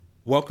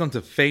Welcome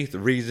to Faith,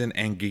 Reason,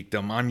 and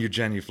Geekdom. I'm your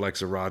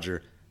genuflexer,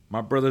 Roger.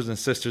 My brothers and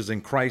sisters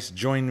in Christ,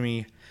 join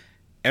me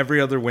every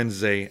other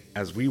Wednesday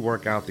as we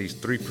work out these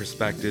three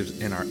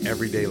perspectives in our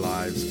everyday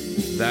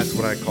lives. That's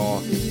what I call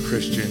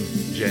Christian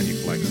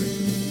genuflexing.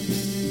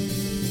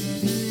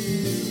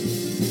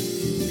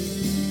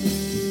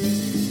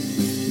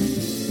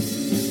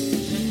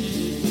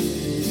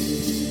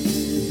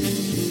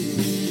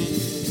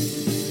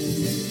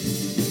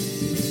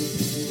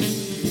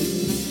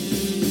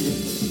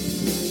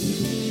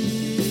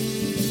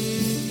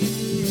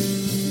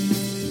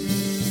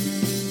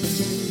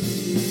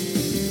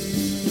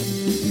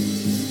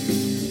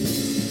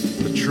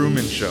 The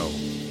Truman Show.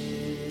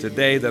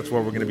 Today, that's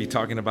what we're going to be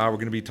talking about. We're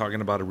going to be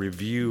talking about a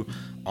review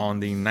on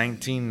the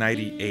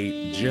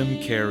 1998 Jim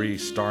Carrey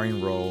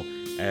starring role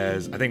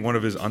as I think one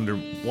of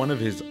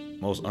his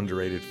most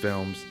underrated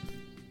films,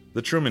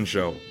 The Truman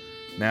Show.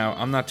 Now,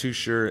 I'm not too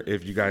sure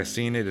if you guys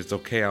seen it. It's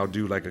okay. I'll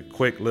do like a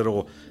quick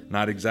little,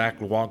 not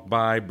exact walk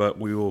by, but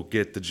we will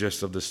get the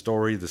gist of the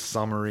story, the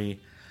summary.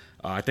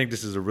 I think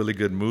this is a really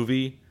good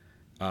movie.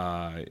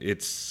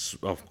 It's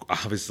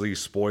obviously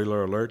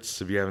spoiler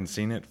alerts if you haven't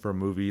seen it for a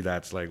movie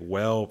that's like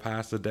well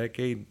past a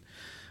decade,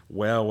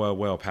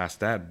 well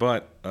past that.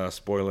 But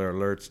spoiler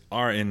alerts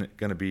are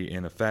going to be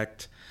in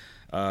effect.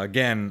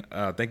 Again,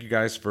 thank you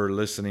guys for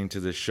listening to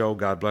this show.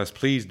 God bless.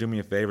 Please do me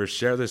a favor,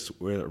 share this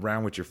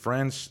around with your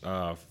friends,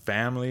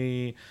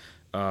 family,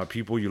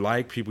 people you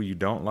like, people you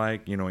don't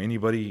like. You know,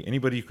 anybody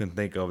you can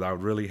think of that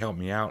would really help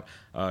me out.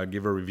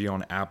 Give a review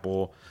on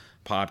Apple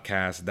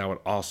Podcast. That would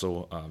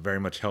also very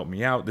much help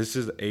me out. This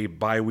is a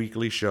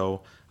bi-weekly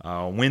show.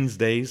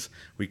 Wednesdays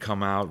we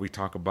come out, we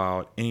talk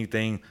about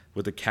anything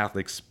with a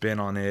Catholic spin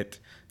on it,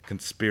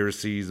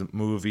 conspiracies,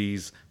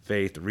 movies,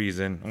 faith,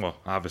 reason. Well,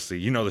 obviously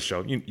you know the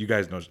show, you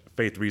guys know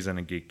Faith, Reason,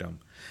 and Geekdom.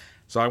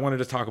 So I wanted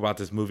to talk about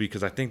this movie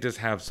because I think this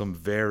has some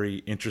very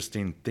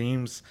interesting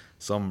themes,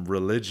 some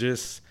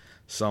religious,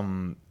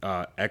 some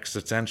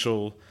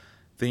existential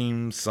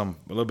themes, a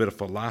little bit of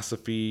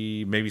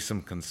philosophy, maybe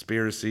some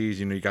conspiracies.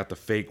 You know, you got the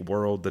fake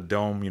world, the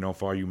dome,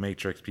 for all you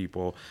Matrix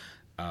people,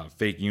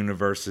 fake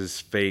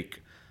universes,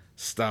 fake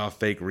stuff,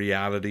 fake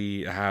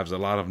reality. It has a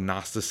lot of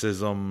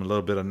Gnosticism, a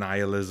little bit of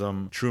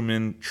nihilism.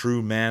 Truman,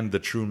 the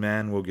true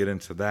man, we'll get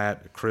into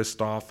that.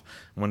 Christoph,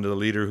 one of the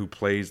leader who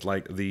plays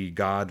like the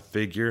God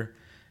figure.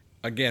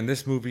 Again,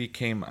 this movie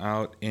came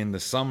out in the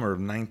summer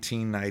of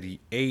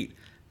 1998,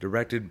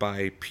 directed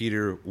by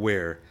Peter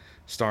Weir,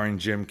 starring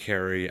Jim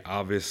Carrey,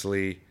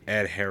 obviously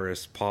Ed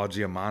Harris, Paul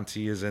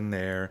Giamatti is in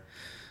there.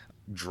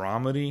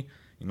 Dramedy,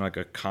 like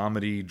a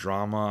comedy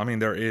drama. I mean,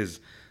 there is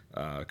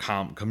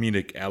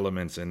comedic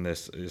elements in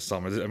this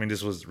summer. I mean,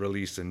 this was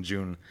released in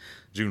June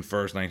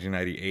 1st,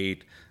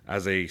 1998,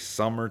 as a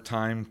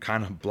summertime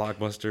kind of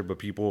blockbuster.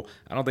 But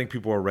I don't think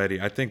people are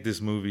ready. I think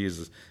this movie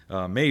is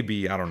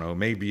maybe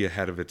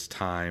ahead of its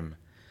time.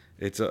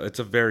 It's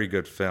a very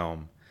good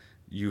film.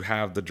 You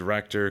have the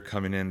director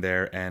coming in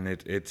there, and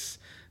it's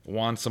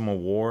won some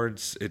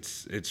awards.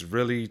 It's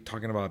really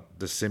talking about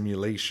the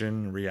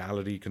simulation,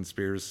 reality,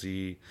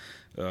 conspiracy,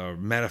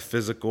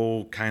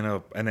 metaphysical kind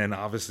of, and then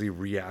obviously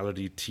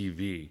reality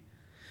TV.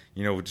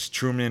 Just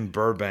Truman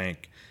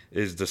Burbank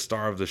is the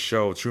star of the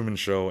show, Truman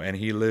Show, and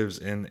he lives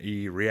in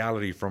a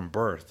reality from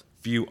birth.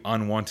 Few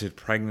unwanted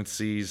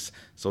pregnancies,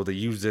 so they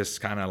use this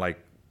kind of like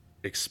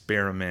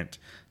experiment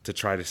to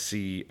try to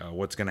see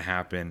what's going to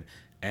happen,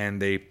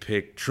 and they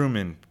pick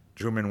Truman.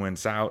 Truman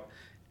wins out,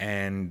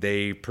 and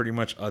they pretty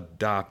much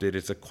adopted.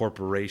 It's a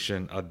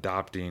corporation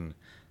adopting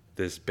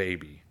this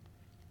baby.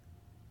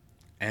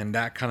 And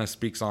that kind of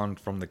speaks on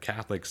from the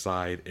Catholic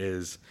side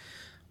is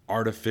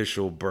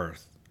artificial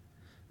birth.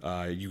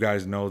 You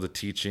guys know the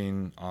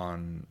teaching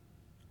on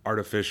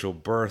artificial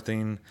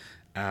birthing.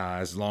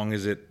 As long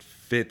as it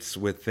fits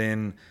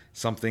within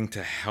something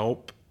to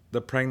help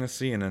the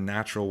pregnancy in a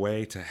natural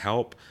way to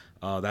help,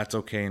 that's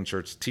okay in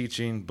church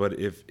teaching. But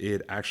if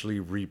it actually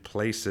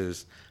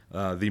replaces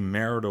the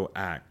marital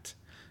act,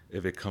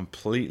 if it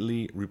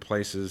completely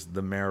replaces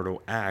the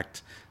marital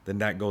act, then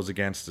that goes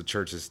against the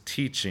church's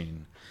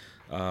teaching.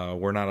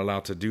 We're not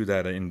allowed to do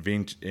that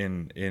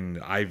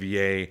in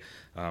IVA,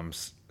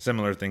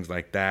 similar things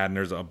like that. And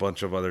there's a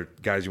bunch of other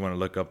guys you want to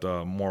look up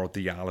the moral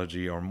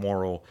theology or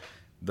moral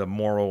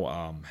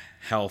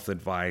health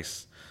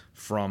advice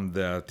from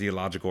the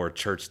theological or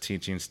church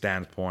teaching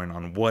standpoint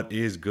on what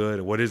is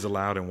good, what is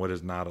allowed, and what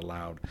is not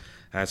allowed.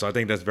 And so I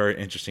think that's very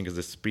interesting because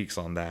it speaks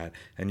on that,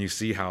 and you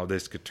see how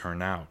this could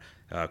turn out.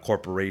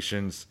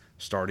 Corporations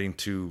starting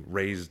to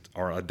raise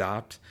or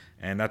adopt,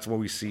 and that's what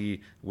we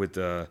see with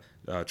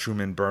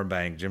Truman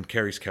Burbank, Jim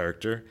Carrey's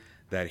character,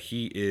 that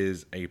he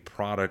is a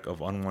product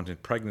of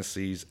unwanted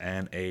pregnancies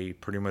and a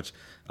pretty much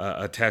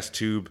a test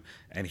tube,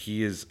 and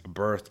he is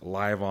birthed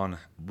live on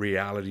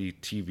reality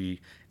TV,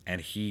 and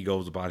he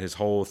goes about his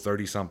whole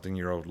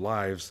 30-something-year-old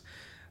lives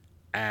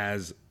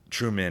as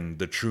Truman,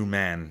 the true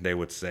man, they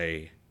would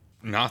say.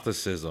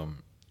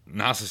 Gnosticism,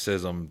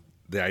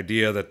 the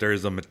idea that there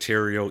is a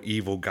material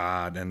evil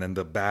God and then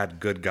the bad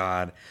good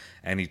God,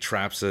 and he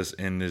traps us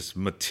in this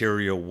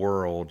material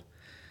world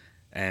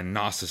and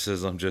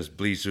Gnosticism just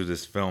bleeds through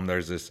this film.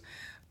 There's this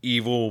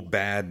evil,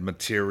 bad,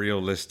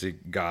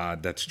 materialistic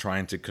God that's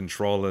trying to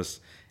control us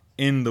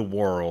in the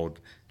world,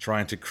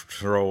 trying to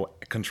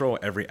control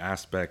every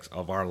aspect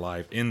of our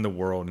life in the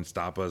world and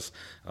stop us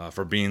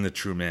for being the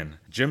true men.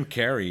 Jim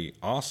Carrey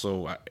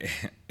also,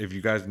 if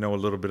you guys know a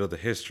little bit of the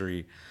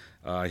history,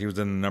 he was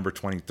in number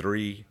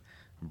 23,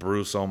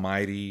 Bruce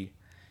Almighty.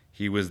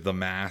 He was the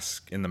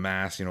mask in the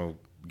mask,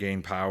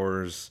 gained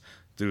powers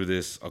through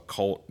this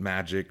occult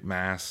magic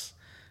mask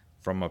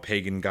from a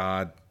pagan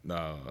god,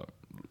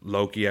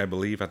 Loki, I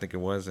believe, I think it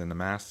was, in the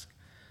mask.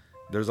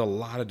 There's a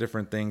lot of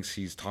different things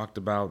he's talked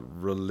about.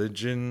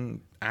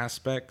 Religion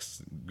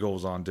aspects,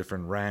 goes on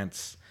different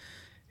rants.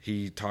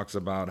 He talks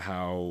about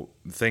how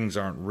things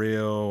aren't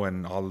real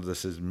and all of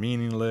this is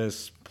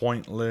meaningless,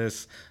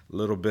 pointless, a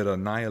little bit of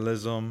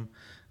nihilism.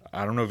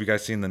 I don't know if you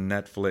guys seen the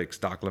Netflix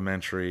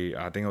documentary.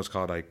 I think it was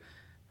called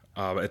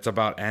it's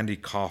about Andy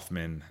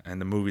Kaufman and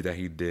the movie that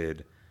he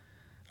did.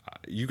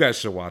 You guys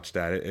should watch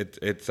that.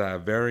 It's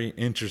very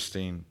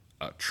interesting.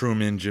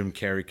 Truman, Jim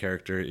Carrey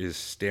character, is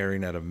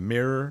staring at a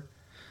mirror.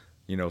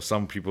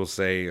 Some people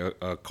say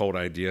a cult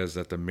idea is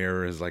that the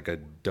mirror is like a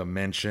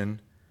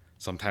dimension,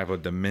 some type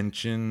of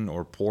dimension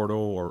or portal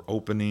or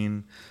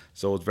opening.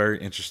 So it's very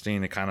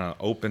interesting. It kind of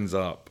opens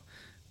up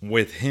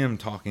with him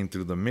talking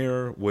through the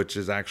mirror, which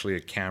is actually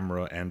a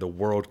camera and the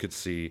world could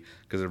see.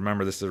 Because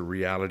remember, this is a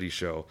reality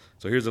show.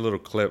 So here's a little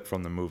clip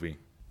from the movie.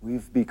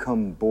 We've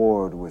become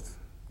bored with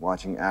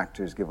watching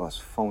actors give us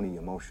phony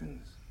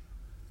emotions.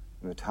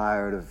 We're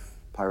tired of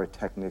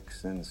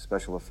pyrotechnics and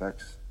special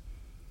effects.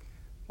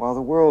 While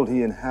the world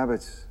he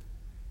inhabits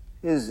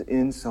is,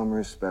 in some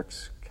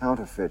respects,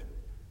 counterfeit,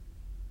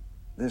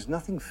 there's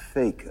nothing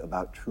fake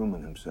about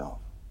Truman himself.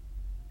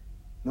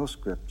 No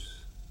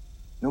scripts,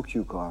 no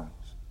cue cards.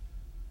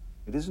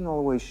 It isn't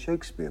always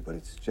Shakespeare, but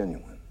it's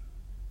genuine.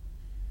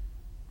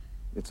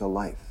 It's a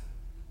life.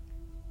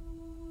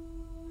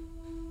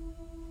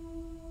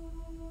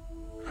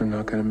 I'm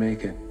not gonna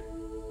make it.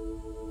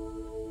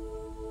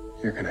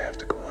 You're gonna have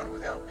to go on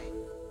without me.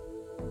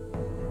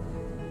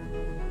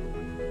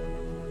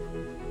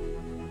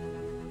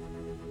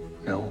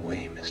 No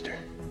way, mister.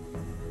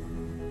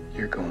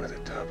 You're going to the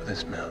top of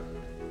this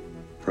mountain,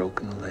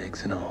 broken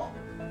legs and all.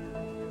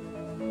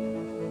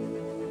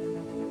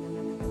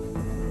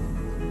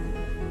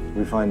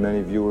 We find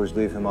many viewers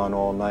leave him on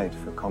all night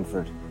for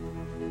comfort.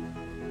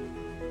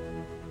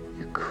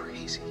 You're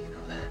crazy, you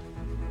know that?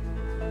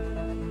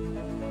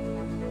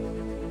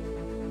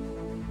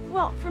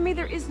 Well, for me,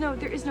 there is no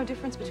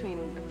difference between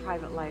a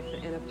private life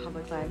and a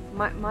public life.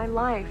 My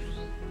life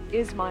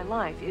is my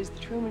life, is the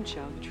Truman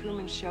Show. The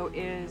Truman Show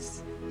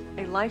is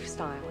a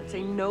lifestyle. It's a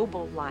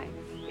noble life.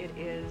 It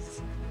is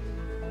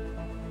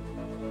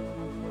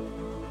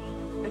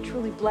a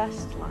truly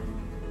blessed life.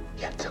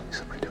 Yeah, tell me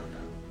something I don't know.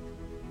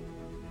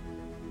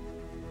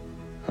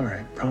 All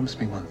right, promise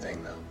me one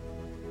thing, though.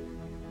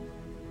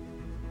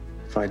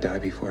 If I die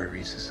before I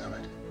reach the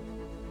summit,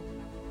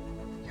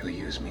 you'll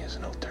use me as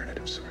an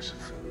alternative source of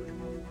food.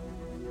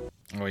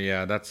 Oh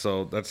yeah, that's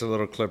a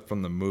little clip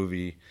from the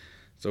movie.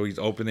 So he's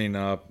opening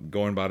up,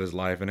 going about his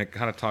life, and it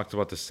kind of talks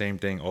about the same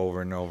thing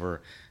over and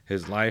over.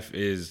 His life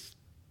is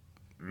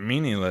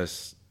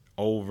meaningless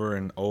over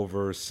and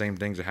over. Same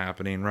things are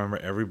happening. Remember,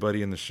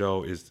 everybody in the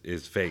show is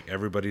fake.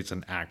 Everybody's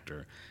an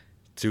actor.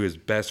 To his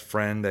best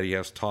friend that he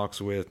has talks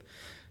with,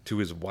 to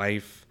his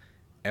wife,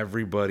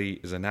 everybody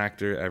is an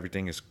actor.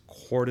 Everything is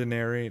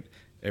coordinated.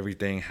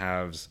 Everything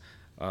has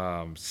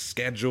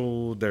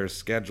scheduled.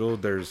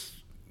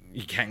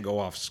 You can't go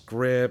off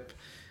script.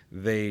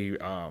 They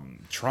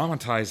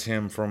traumatize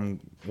him from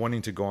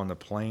wanting to go on the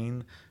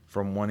plane,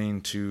 from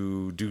wanting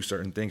to do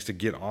certain things to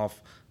get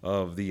off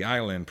of the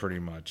island, pretty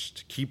much,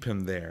 to keep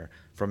him there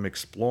from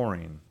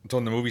exploring. So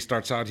when the movie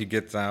starts out, he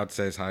gets out,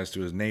 says hi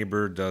to his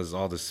neighbor, does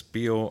all the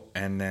spiel,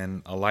 and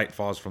then a light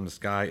falls from the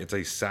sky. It's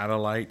a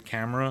satellite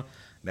camera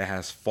that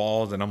has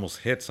falls and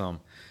almost hits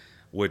him,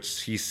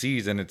 which he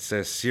sees, and it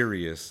says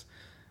Sirius,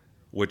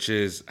 which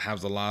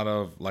has a lot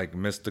of like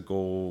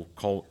mystical,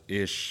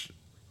 cult-ish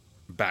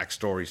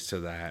backstories to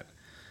that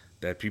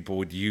people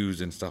would use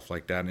and stuff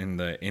like that in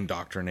the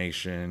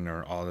indoctrination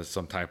or all this,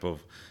 some type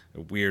of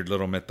weird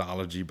little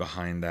mythology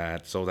behind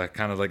that. So that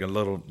kind of like a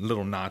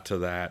little nod to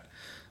that.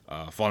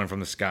 Falling from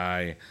the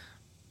sky,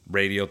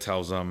 radio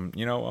tells them,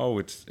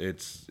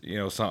 it's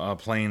a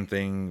plane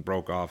thing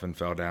broke off and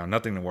fell down.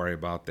 Nothing to worry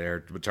about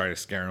there. But try to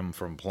scare him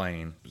from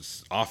plane.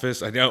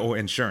 Office,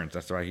 insurance.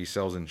 That's right. He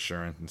sells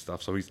insurance and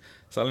stuff. So he's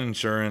selling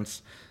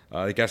insurance.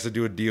 He has to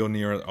do a deal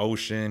near the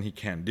ocean. He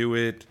can't do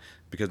it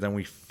because then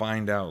we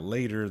find out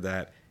later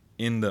that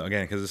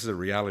because this is a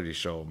reality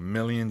show,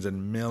 millions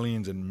and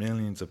millions and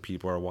millions of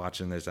people are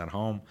watching this at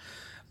home.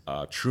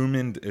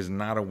 Truman is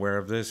not aware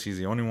of this. He's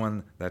the only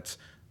one that's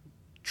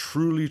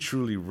truly,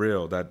 truly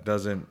real, that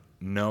doesn't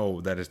know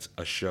that it's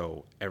a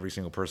show. Every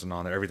single person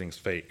on there, everything's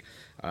fake.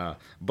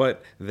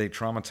 But they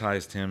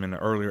traumatized him in an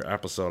earlier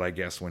episode, I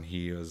guess, when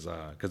he was,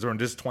 because they're in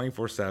this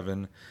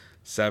 24/7,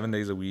 7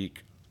 days a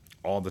week,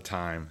 all the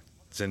time,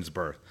 since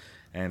birth.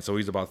 And so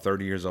he's about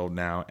 30 years old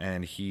now,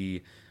 and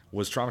he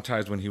was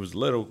traumatized when he was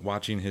little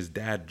watching his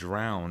dad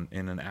drown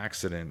in an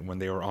accident when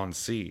they were on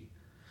sea.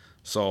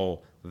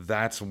 So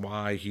that's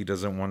why he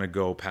doesn't want to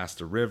go past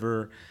the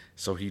river.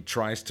 So he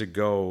tries to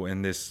go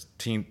in this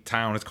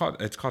town.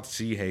 It's called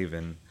Sea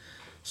Haven.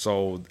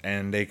 So,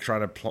 and they try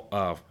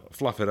to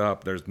fluff it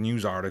up. There's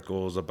news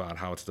articles about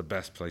how it's the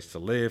best place to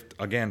live.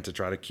 Again, to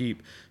try to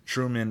keep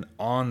Truman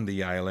on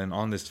the island,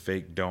 on this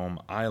fake dome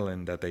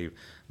island that they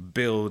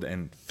build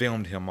and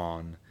filmed him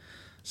on.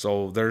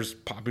 So there's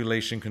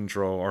population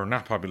control, or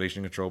not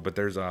population control, but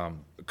there's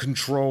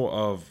control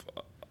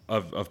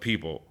of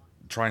people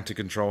trying to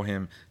control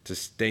him to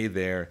stay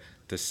there,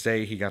 to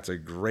say he got a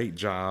great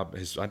job.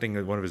 I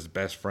think one of his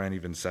best friend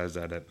even says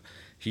that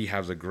he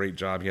has a great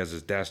job. He has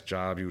his desk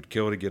job. He would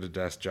kill to get a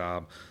desk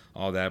job,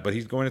 all that. But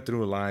he's going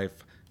through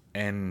life,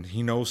 and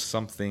he knows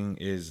something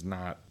is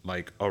not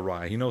like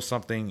awry. He knows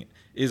something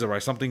is awry.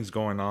 Something's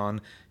going on.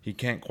 He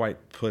can't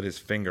quite put his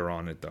finger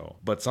on it though.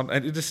 But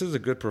this is a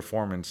good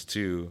performance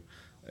too.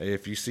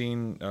 If you've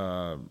seen,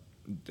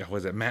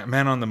 was it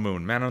Man on the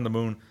Moon? Man on the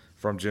Moon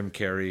from Jim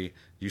Carrey.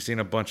 You've seen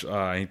a bunch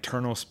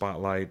Internal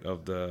Spotlight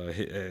of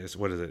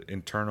the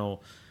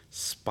Internal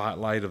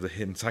Spotlight of the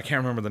Hidden. I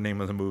can't remember the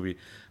name of the movie,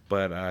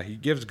 but he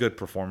gives good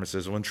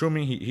performances. When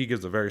Truman, he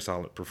gives a very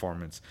solid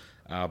performance.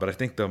 But I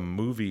think the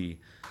movie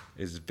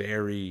is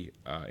very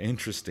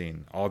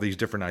interesting. All these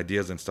different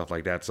ideas and stuff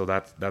like that. So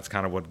that's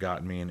kind of what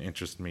got me and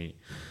interested me.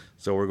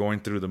 So we're going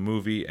through the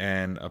movie,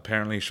 and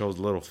apparently shows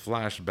a little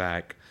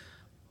flashback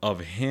of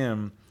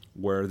him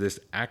where this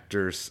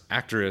actress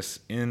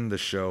in the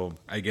show,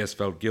 I guess,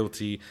 felt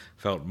guilty,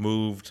 felt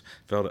moved,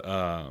 felt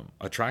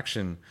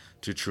attraction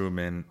to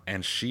Truman,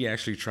 and she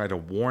actually tried to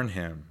warn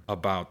him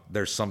about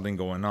there's something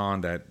going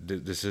on, that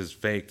this is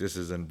fake, this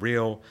isn't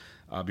real.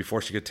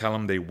 Before she could tell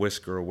him, they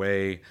whisk her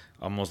away,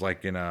 almost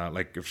like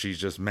like if she's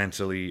just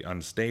mentally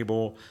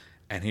unstable,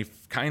 and he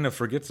kind of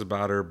forgets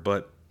about her,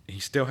 but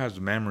he still has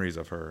memories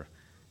of her.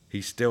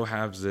 He still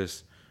has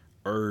this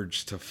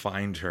urge to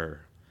find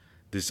her,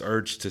 this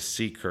urge to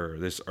seek her,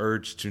 this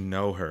urge to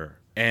know her,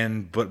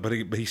 but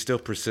he still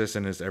persists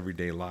in his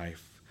everyday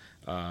life.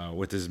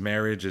 With his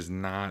marriage is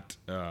not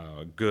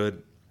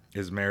good.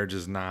 His marriage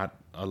is not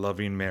a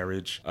loving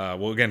marriage.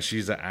 Well, again,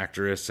 she's an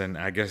actress, and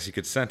I guess he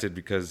could sense it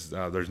because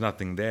there's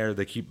nothing there.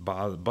 They keep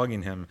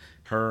bugging him.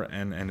 Her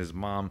and his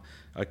mom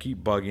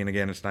keep bugging.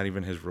 Again, it's not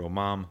even his real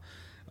mom.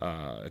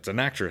 It's an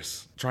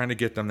actress trying to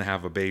get them to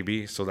have a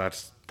baby. So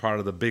that's part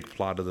of the big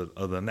plot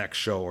of the next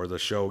show, or the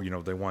show.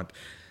 They want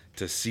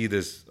to see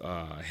this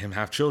him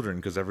have children,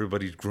 because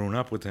everybody's grown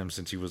up with him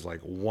since he was like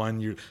 1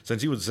 year,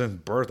 since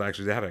birth.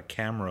 Actually, they had a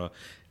camera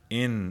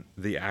in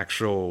the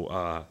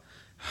actual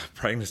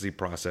pregnancy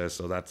process,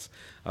 so that's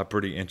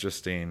pretty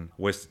interesting.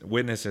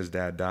 Witness his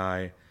dad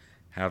die,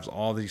 has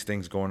all these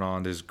things going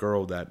on, this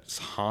girl that's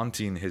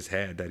haunting his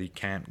head that he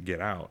can't get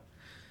out,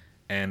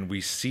 and we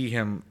see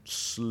him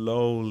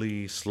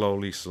slowly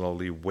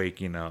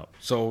waking up.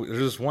 So there's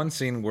this one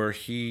scene where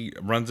he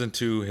runs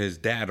into his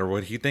dad, or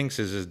what he thinks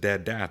is his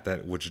dead dad,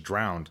 that which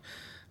drowned.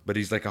 But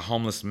he's like a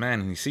homeless man,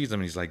 and he sees him,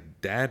 and he's like,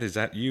 "Dad, is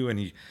that you?" And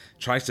he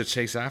tries to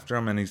chase after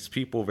him, and these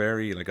people,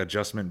 very like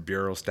Adjustment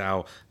Bureau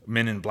style,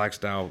 Men in Black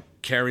style,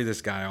 carry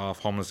this guy off,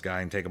 homeless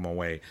guy, and take him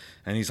away.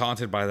 And he's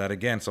haunted by that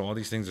again. So all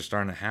these things are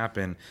starting to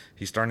happen.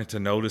 He's starting to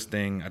notice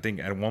things. I think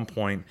at one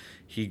point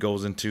he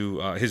goes into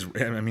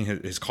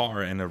his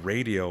car, and the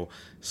radio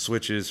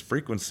switches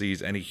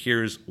frequencies, and he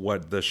hears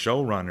what the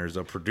showrunners,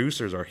 the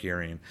producers, are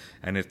hearing,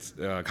 and it's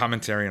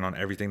commentary on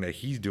everything that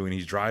he's doing.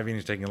 He's driving,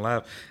 he's taking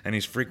left, and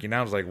he's freaking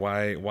out. It's like,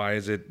 why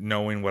is it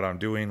knowing what I'm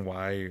doing?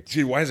 Why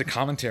is it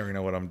commentary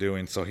on what I'm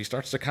doing? So he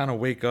starts to kind of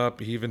wake up.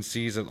 He even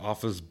sees an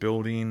office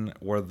building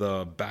where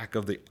the back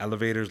of the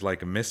elevator's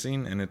like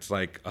missing, and it's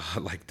like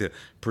the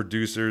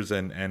producers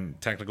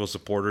and technical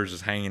supporters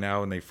is hanging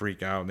out, and they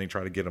freak out and they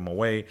try to get him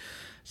away.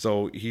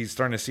 So he's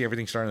starting to see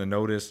everything, starting to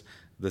notice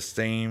the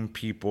same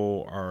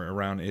people are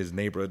around his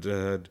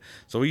neighborhood.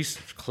 So he's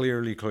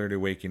clearly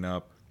waking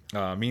up.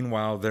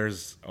 Meanwhile,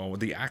 there's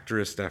the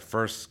actress that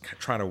first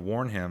tried to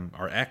warn him,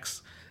 or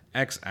ex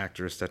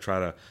actress that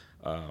tried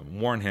to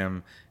warn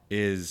him,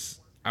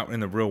 is out in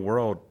the real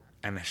world,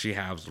 and she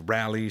has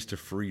rallies to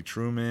free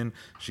Truman.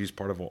 She's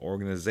part of an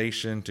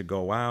organization to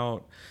go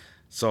out.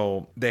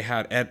 So they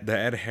had the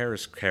Ed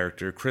Harris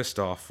character,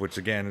 Christoph, which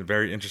again, a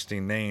very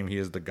interesting name. He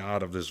is the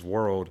god of this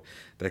world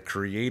that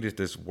created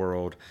this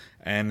world.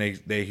 And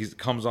he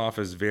comes off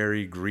as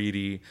very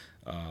greedy,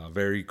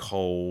 very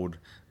cold,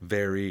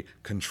 very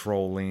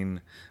controlling.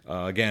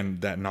 Again,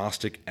 that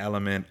Gnostic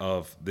element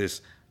of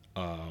this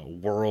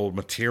world,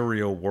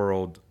 material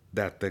world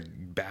that the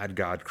bad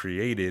god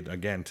created.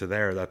 Again,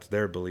 that's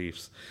their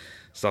beliefs,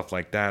 stuff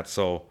like that.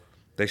 So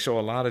they show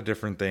a lot of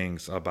different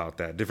things about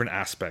that, different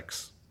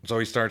aspects. So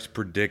he starts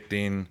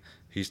predicting,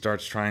 he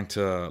starts trying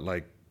to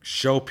like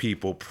show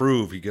people,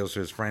 prove. He goes to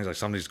his friends like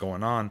something's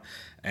going on,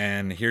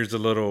 and here's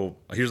another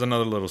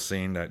little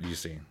scene that you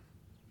see.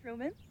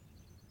 Truman?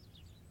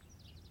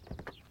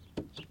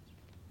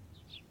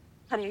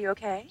 Honey, are you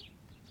okay?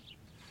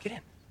 Get in.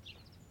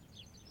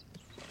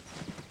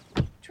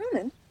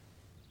 Truman.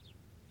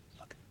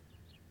 Look.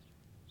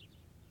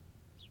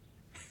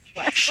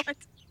 What?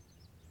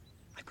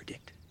 I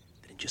predict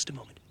that in just a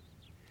moment,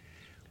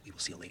 we will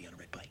see a lady on a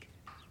red bike,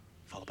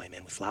 followed by a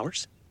man with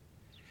flowers,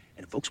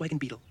 and a Volkswagen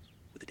Beetle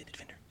with a dented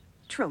fender.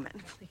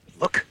 Truman, please.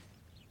 Look.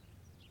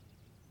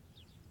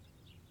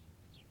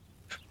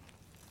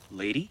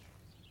 Lady,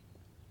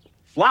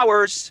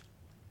 flowers,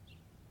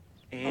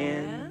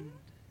 and...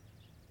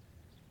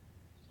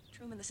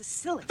 Truman, this is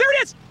silly. There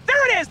it is!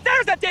 There it is!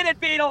 There's the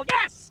dented beetle!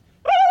 Yes!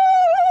 Woo!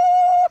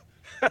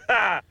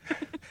 Don't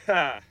you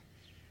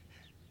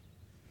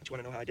want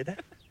to know how I did that?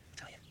 I'll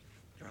tell you.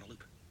 They're on a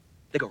loop.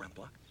 They go around the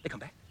block. They come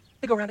back.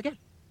 They go around again.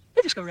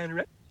 They just go round and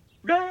round.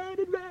 Round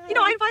and round. You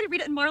know, I invited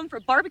Rita and Marlon for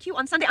a barbecue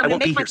on Sunday. I'm going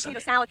won't to be make my here potato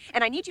Sunday. salad,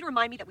 and I need you to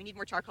remind me that we need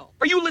more charcoal.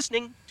 Are you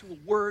listening to a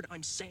word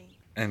I'm saying?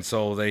 And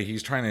so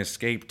he's trying to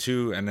escape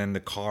too, and then the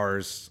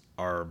cars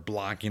are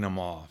blocking him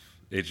off.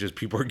 It's just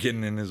people are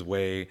getting in his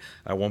way.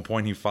 At one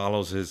point, he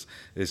follows his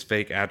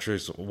fake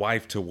actress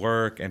wife to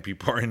work, and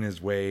people are in his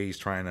way. He's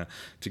trying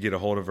to get a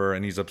hold of her,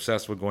 and he's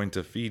obsessed with going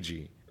to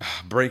Fiji.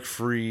 Break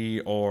free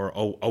or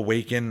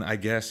awaken, I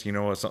guess. You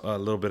know, a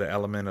little bit of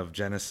element of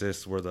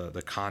Genesis where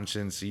the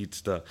conscience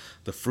eats the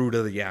fruit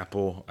of the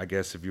apple, I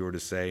guess, if you were to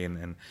say,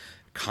 and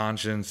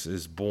conscience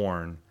is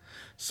born.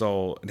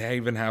 So they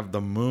even have the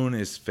moon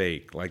is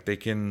fake. Like they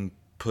can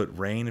put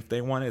rain if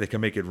they want it. They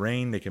can make it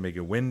rain. They can make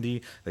it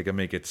windy. They can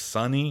make it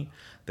sunny.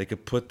 They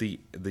could put the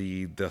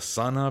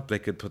sun up. They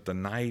could put the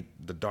night,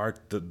 the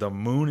dark. The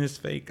moon is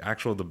fake.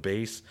 The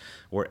base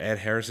where Ed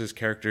Harris's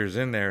character is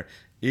in there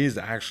is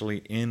actually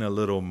in a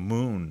little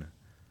moon.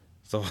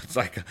 So it's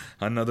like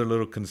another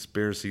little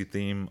conspiracy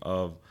theme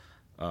of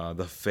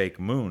the fake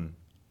moon.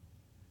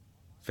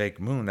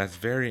 Fake moon. That's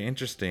very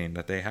interesting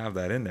that they have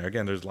that in there.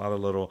 Again, there's a lot of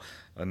little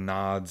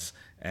nods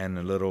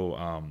and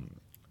little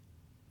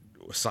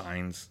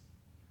signs,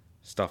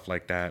 stuff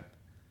like that.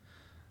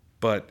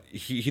 But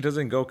he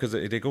doesn't go because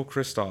they go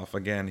Kristoff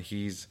again.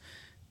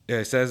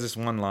 It says this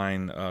one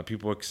line: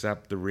 people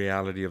accept the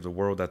reality of the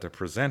world that they're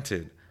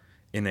presented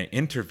in an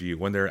interview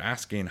when they're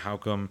asking how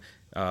come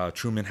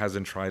Truman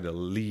hasn't tried to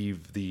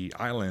leave the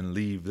island,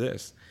 leave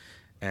this,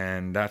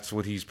 and that's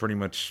what he's pretty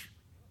much.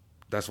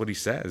 That's what he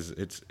says.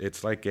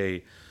 It's like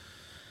a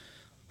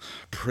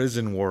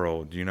prison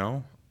world, you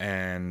know?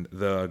 And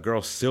the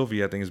girl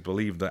Sylvia, I think is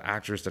believed, the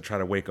actress that tried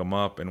to wake him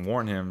up and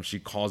warn him, she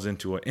calls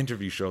into an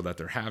interview show that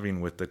they're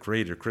having with the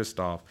creator,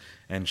 Kristoff,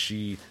 and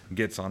she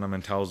gets on him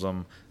and tells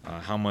him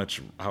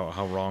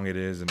how wrong it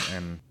is.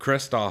 And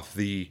Kristoff,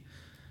 the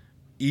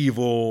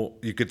evil,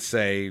 you could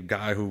say,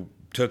 guy who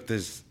took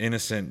this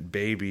innocent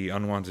baby,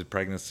 unwanted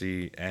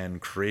pregnancy, and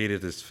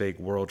created this fake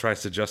world,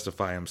 tries to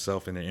justify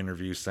himself in the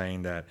interview,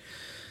 saying that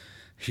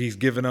he's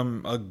given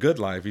him a good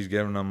life. He's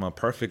given him a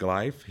perfect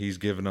life. He's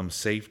given him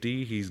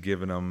safety. He's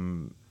given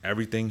him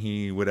everything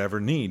he would ever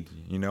need,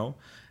 you know?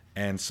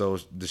 And so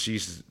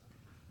she's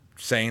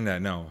saying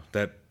that, no,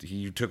 that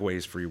he took away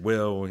his free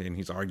will, and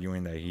he's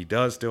arguing that he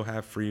does still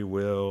have free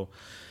will.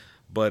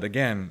 But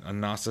again, a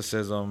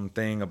Gnosticism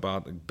thing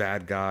about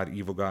bad God,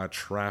 evil God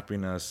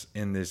trapping us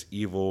in this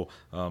evil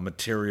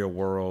material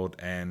world,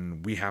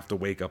 and we have to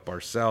wake up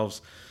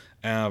ourselves.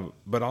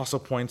 But also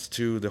points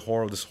to this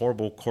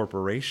horrible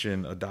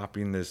corporation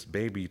adopting this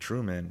baby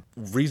Truman.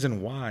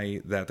 Reason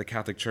why that the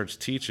Catholic Church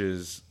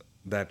teaches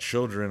that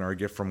children are a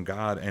gift from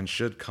God and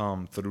should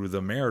come through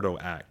the marital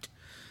act.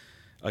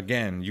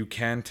 Again, you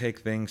can take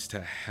things to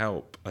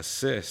help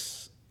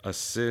assist.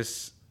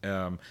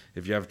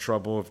 If you have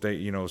trouble, if they,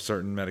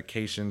 certain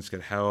medications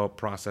could help,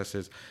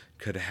 processes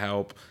could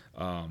help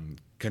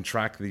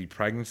contract the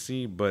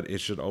pregnancy, but it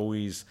should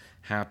always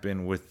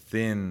happen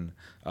within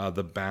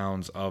the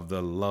bounds of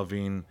the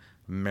loving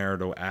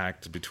marital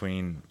act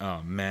between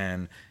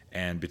man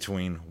and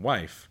between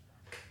wife.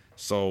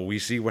 So we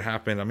see what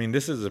happened. I mean,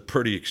 this is a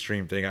pretty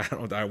extreme thing.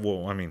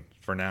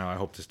 For now, I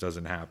hope this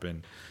doesn't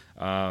happen,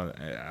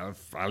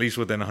 at least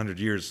within 100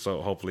 years.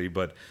 So hopefully,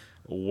 but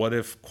what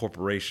if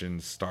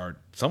corporations start?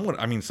 Some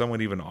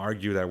would even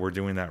argue that we're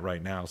doing that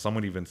right now. Some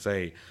would even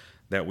say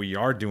that we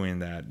are doing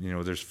that.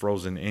 There's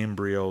frozen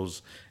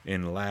embryos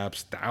in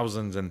labs,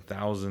 thousands and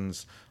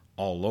thousands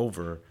all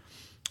over.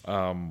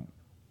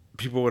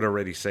 People would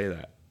already say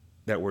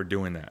that we're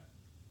doing that.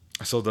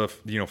 So the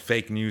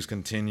fake news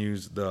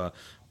continues, the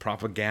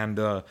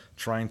propaganda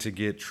trying to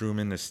get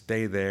Truman to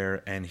stay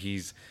there, and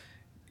he's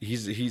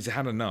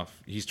had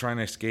enough. He's trying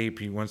to escape.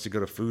 He wants to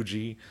go to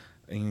Fuji.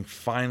 And he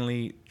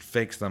finally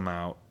fakes them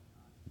out,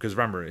 because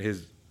remember,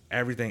 his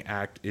everything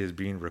act is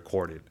being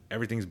recorded.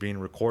 Everything's being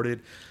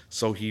recorded,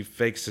 so he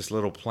fakes this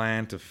little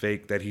plan to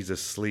fake that he's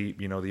asleep.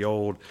 The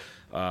old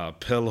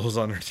pillows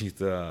underneath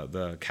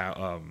the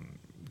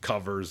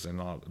covers and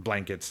all,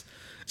 blankets.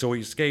 So he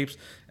escapes,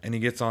 and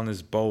he gets on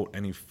this boat,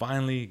 and he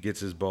finally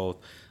gets his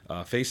boat,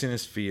 facing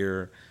his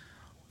fear,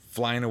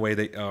 flying away.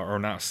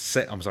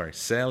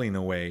 Sailing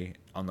away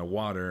on the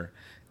water,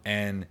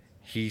 and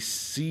he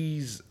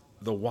sees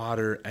the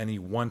water, and he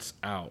wants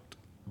out.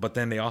 But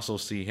then they also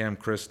see him,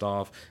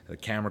 Christoph, the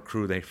camera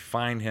crew. They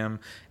find him,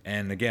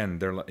 and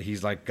again,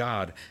 he's like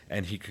God,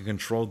 and he can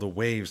control the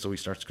waves. So he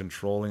starts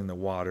controlling the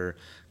water,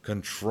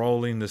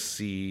 controlling the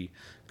sea,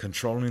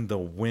 controlling the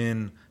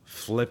wind,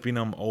 flipping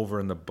them over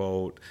in the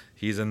boat.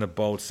 He's in the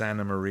boat,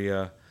 Santa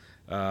Maria.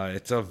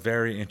 It's a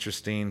very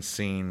interesting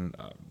scene,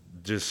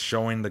 just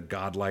showing the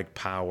godlike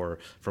power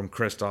from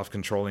Christoph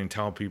controlling,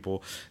 telling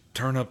people,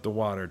 turn up the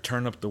water,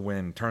 turn up the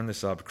wind, turn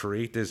this up,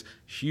 create this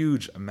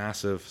huge,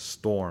 massive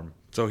storm.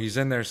 So he's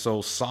in there.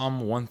 So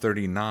Psalm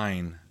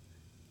 139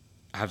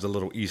 has a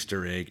little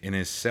Easter egg in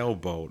his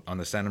sailboat, on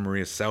the Santa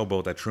Maria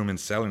sailboat that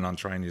Truman's sailing on,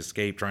 trying to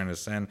escape, trying to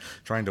ascend,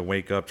 trying to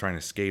wake up, trying to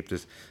escape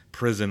this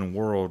prison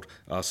world.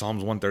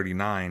 Psalms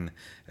 139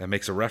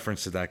 makes a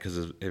reference to that because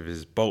of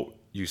his boat.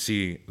 You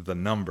see the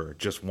number,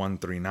 just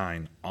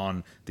 139,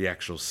 on the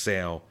actual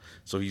sail.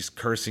 So he's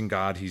cursing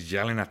God. He's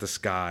yelling at the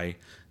sky.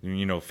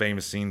 You know,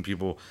 famous scene,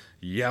 people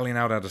yelling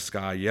out at the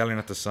sky, yelling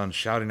at the sun,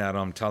 shouting at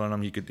him, telling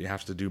him he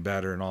has to do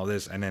better and all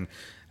this. And then,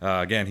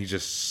 again, he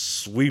just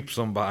sweeps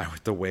them by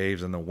with the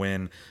waves and the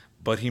wind.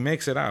 But he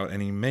makes it out,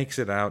 and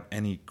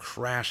he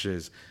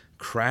crashes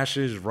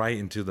right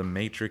into the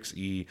Matrix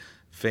E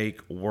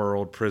fake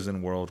world,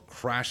 prison world,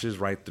 crashes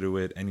right through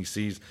it, and he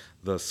sees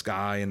the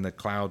sky and the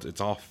clouds. It's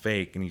all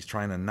fake, and he's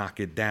trying to knock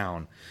it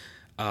down.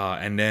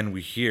 And then we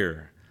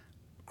hear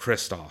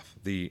Christoph,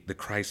 the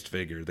Christ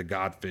figure, the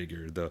God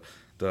figure, the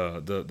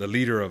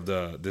leader of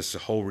this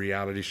whole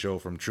reality show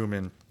from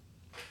Truman.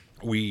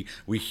 We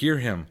hear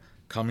him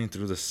coming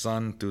through the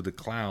sun, through the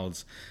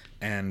clouds,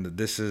 and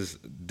this is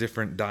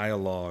different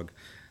dialogue,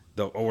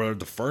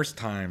 the first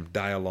time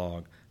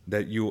dialogue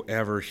that you'll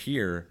ever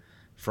hear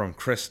from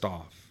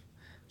Christoph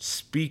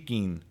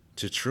speaking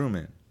to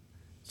Truman.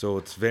 So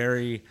it's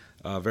very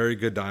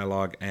good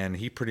dialogue, and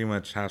he pretty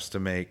much has to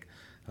make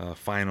a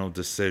final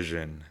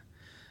decision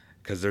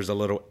because there's a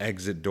little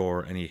exit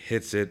door, and he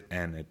hits it,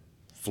 and it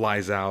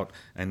flies out,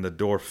 and the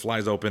door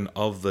flies open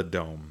of the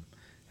dome,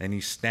 and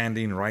he's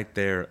standing right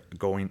there,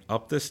 going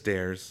up the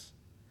stairs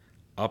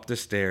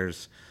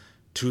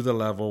to the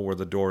level where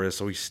the door is.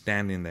 So he's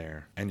standing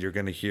there, and you're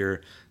going to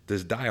hear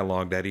this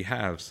dialogue that he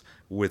has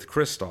with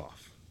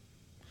Christoph,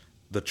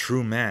 the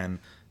true man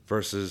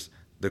versus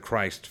the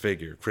Christ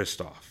figure,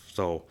 Christoph.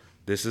 So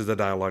this is the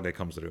dialogue that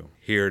comes through.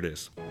 Here it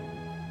is.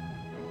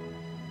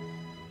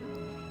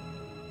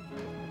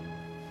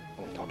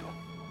 Oh, don't do it.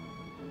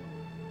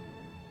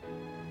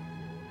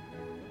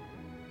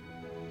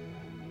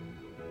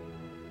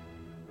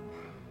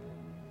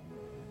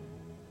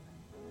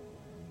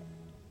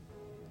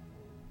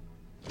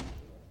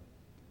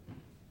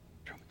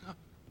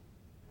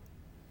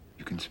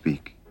 You can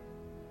speak.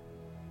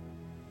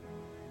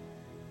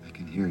 I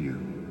can hear you.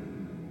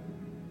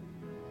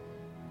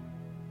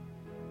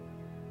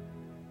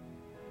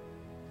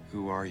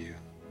 Who are you?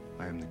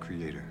 I am the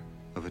creator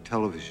of a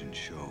television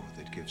show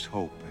that gives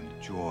hope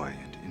and joy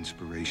and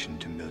inspiration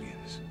to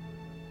millions.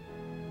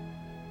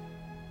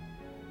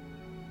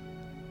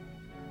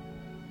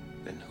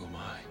 Then who am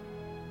I?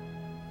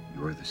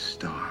 You're the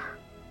star.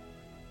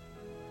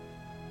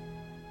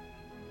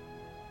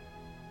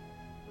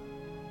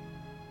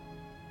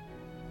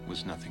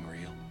 Was nothing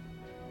real?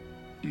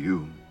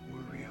 You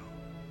were real.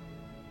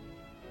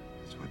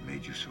 That's what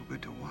made you so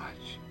good to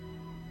watch.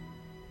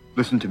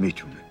 Listen to me,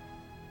 Truman.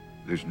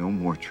 There's no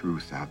more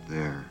truth out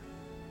there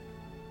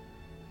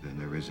than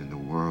there is in the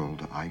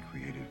world I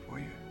created for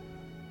you.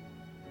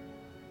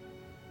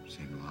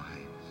 Same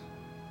lies.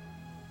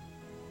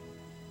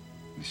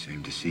 The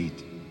same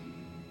deceit.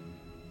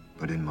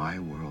 But in my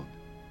world,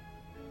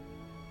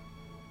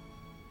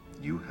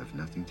 you have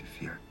nothing to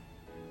fear.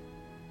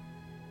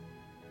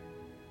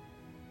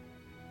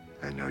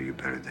 I know you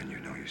better than you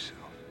know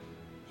yourself.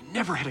 You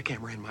never had a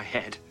camera in my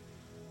head.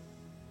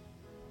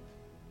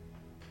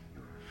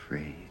 You're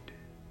afraid.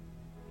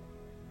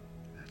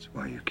 That's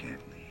why you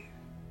can't leave.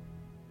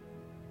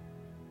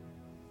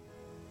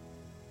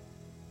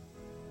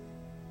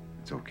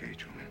 It's okay,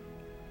 Truman.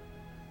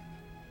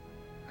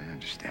 I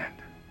understand.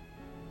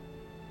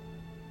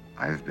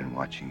 I have been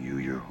watching you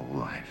your whole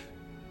life.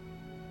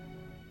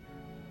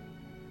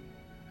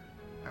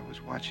 I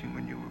was watching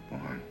when you were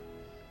born.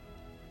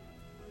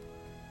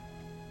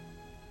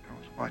 I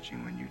was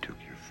watching when you took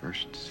your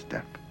first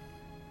step.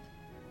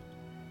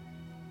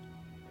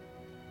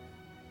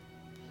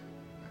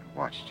 I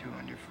watched you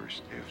on your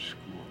first day of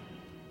school.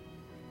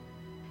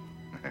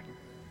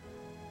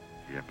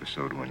 The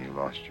episode when you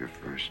lost your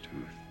first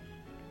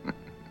tooth.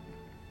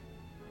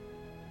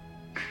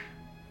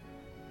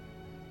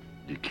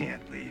 You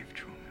can't leave,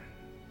 Truman.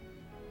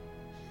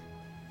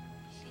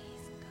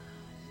 Please,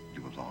 God.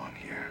 You belong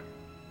here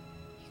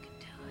You can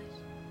do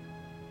it.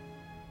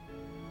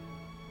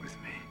 with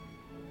me.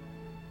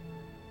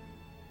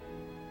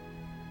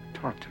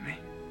 Talk to me.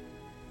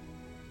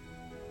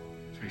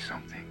 Say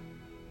something.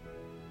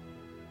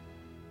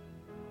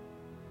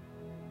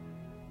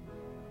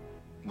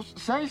 Well,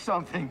 say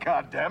something,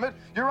 goddammit.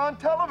 You're on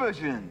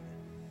television.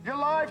 You're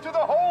live to the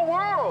whole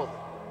world.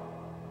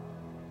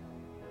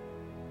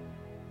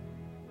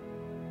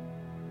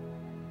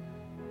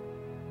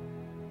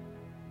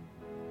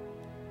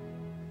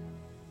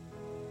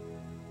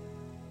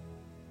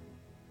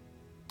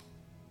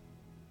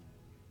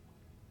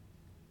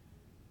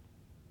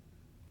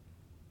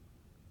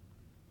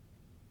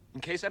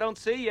 In case I don't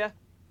see ya.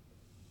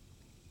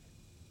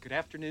 Good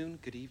afternoon,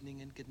 good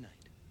evening, and good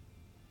night.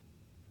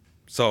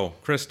 So,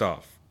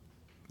 Christoph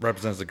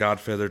represents the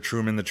Godfather,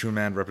 Truman the True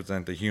Man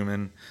represents the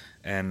human,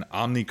 and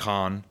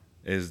Omnicon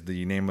is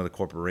the name of the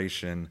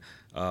corporation.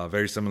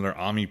 Very similar,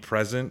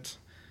 omnipresent,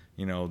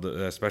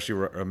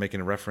 especially making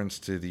a reference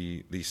to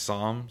the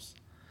Psalms.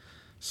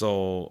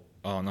 So,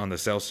 on the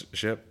sales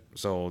ship.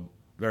 So,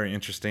 very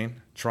interesting.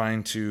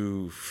 Trying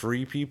to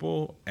free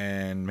people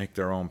and make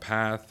their own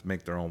path,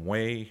 make their own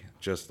way,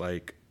 just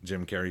like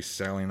Jim Carrey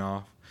sailing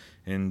off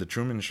in The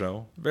Truman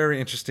Show. Very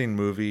interesting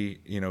movie.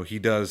 He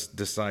does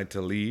decide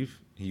to leave.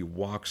 He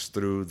walks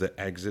through the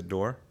exit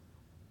door.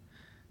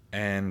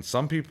 And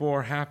some people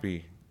are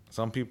happy.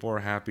 Some people are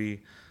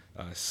happy.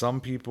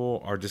 Some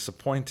people are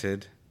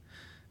disappointed.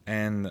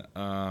 And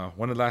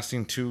one of the last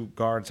scene, two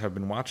guards have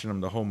been watching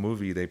him the whole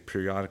movie. They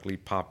periodically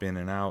pop in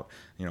and out,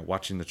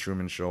 watching The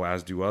Truman Show,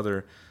 as do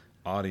other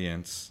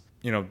audience.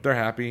 They're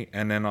happy.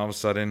 And then all of a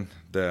sudden,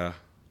 the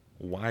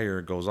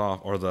wire goes off,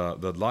 or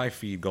the live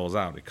feed goes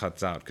out. It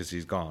cuts out because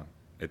he's gone.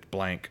 It's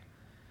blank.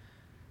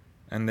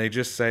 And they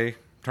just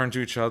turn to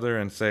each other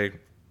and say,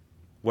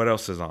 what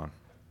else is on?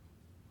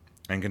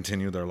 And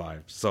continue their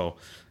lives. So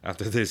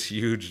after this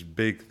huge,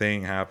 big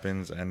thing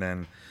happens, and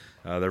then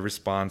their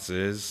response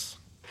is,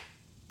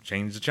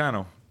 change the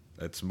channel.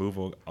 Let's move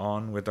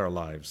on with our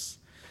lives.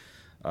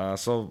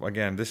 So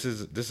again, this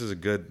is a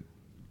good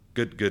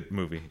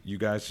movie. You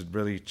guys should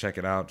really check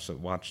it out. So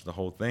watch the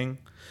whole thing.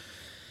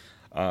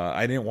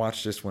 I didn't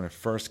watch this when it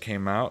first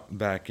came out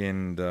back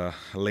in the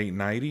late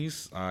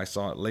 90s. I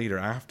saw it later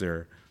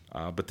after.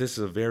 But this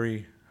is a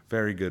very,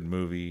 very good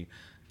movie.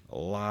 A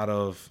lot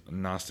of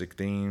Gnostic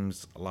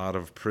themes, a lot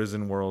of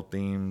prison world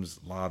themes,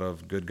 a lot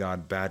of good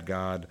God, bad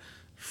God,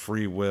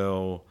 free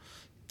will,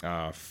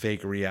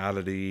 fake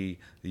reality,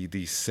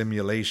 the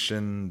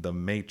simulation, the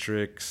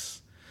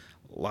Matrix,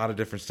 a lot of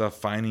different stuff,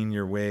 finding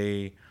your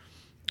way.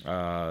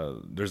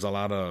 There's a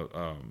lot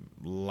of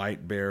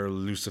light bearer,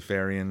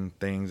 Luciferian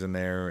things in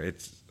there.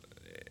 It's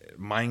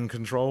mind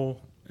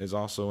control is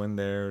also in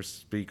there.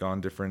 Speak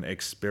on different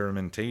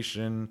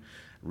experimentation,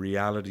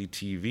 reality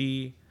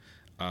TV.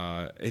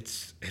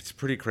 It's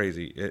pretty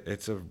crazy.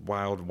 It's a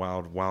wild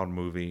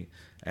movie,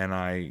 and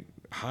I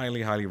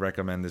highly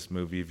recommend this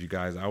movie. If you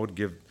guys,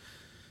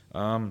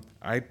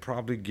 I'd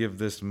probably give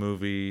this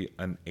movie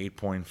an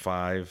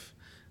 8.5.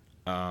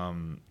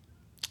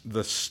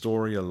 The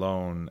story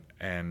alone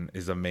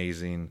is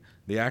amazing.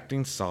 The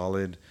acting's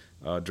solid.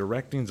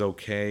 Directing's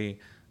okay.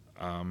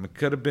 It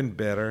could have been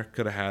better.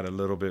 Could have had a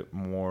little bit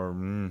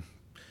more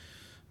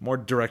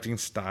directing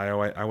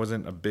style. I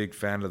wasn't a big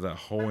fan of the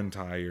whole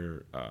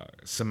entire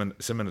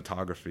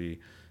cinematography.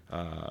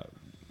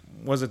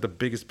 Wasn't the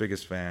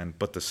biggest fan,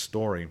 but the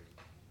story,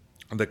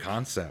 the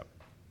concept,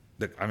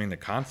 the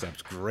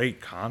concept's great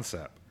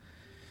concept.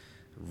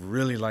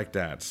 Really like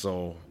that.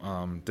 So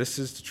this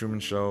is The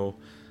Truman Show.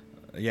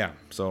 Yeah,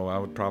 so I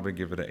would probably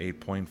give it an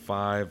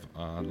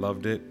 8.5.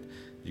 Loved it.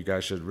 You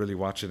guys should really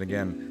watch it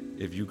again.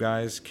 If you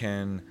guys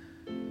can,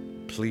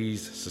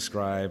 please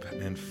subscribe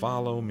and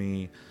follow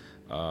me.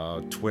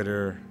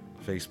 Twitter,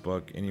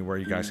 Facebook, anywhere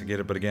you guys can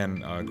get it. But again,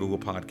 Google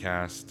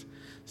Podcast,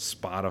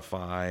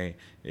 Spotify,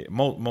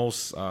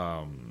 most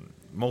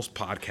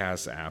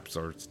podcast apps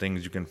or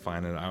things you can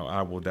find it.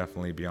 I will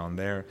definitely be on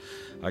there.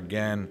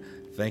 Again,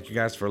 thank you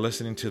guys for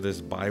listening to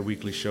this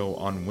bi-weekly show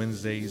on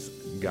Wednesdays.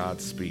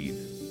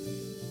 Godspeed.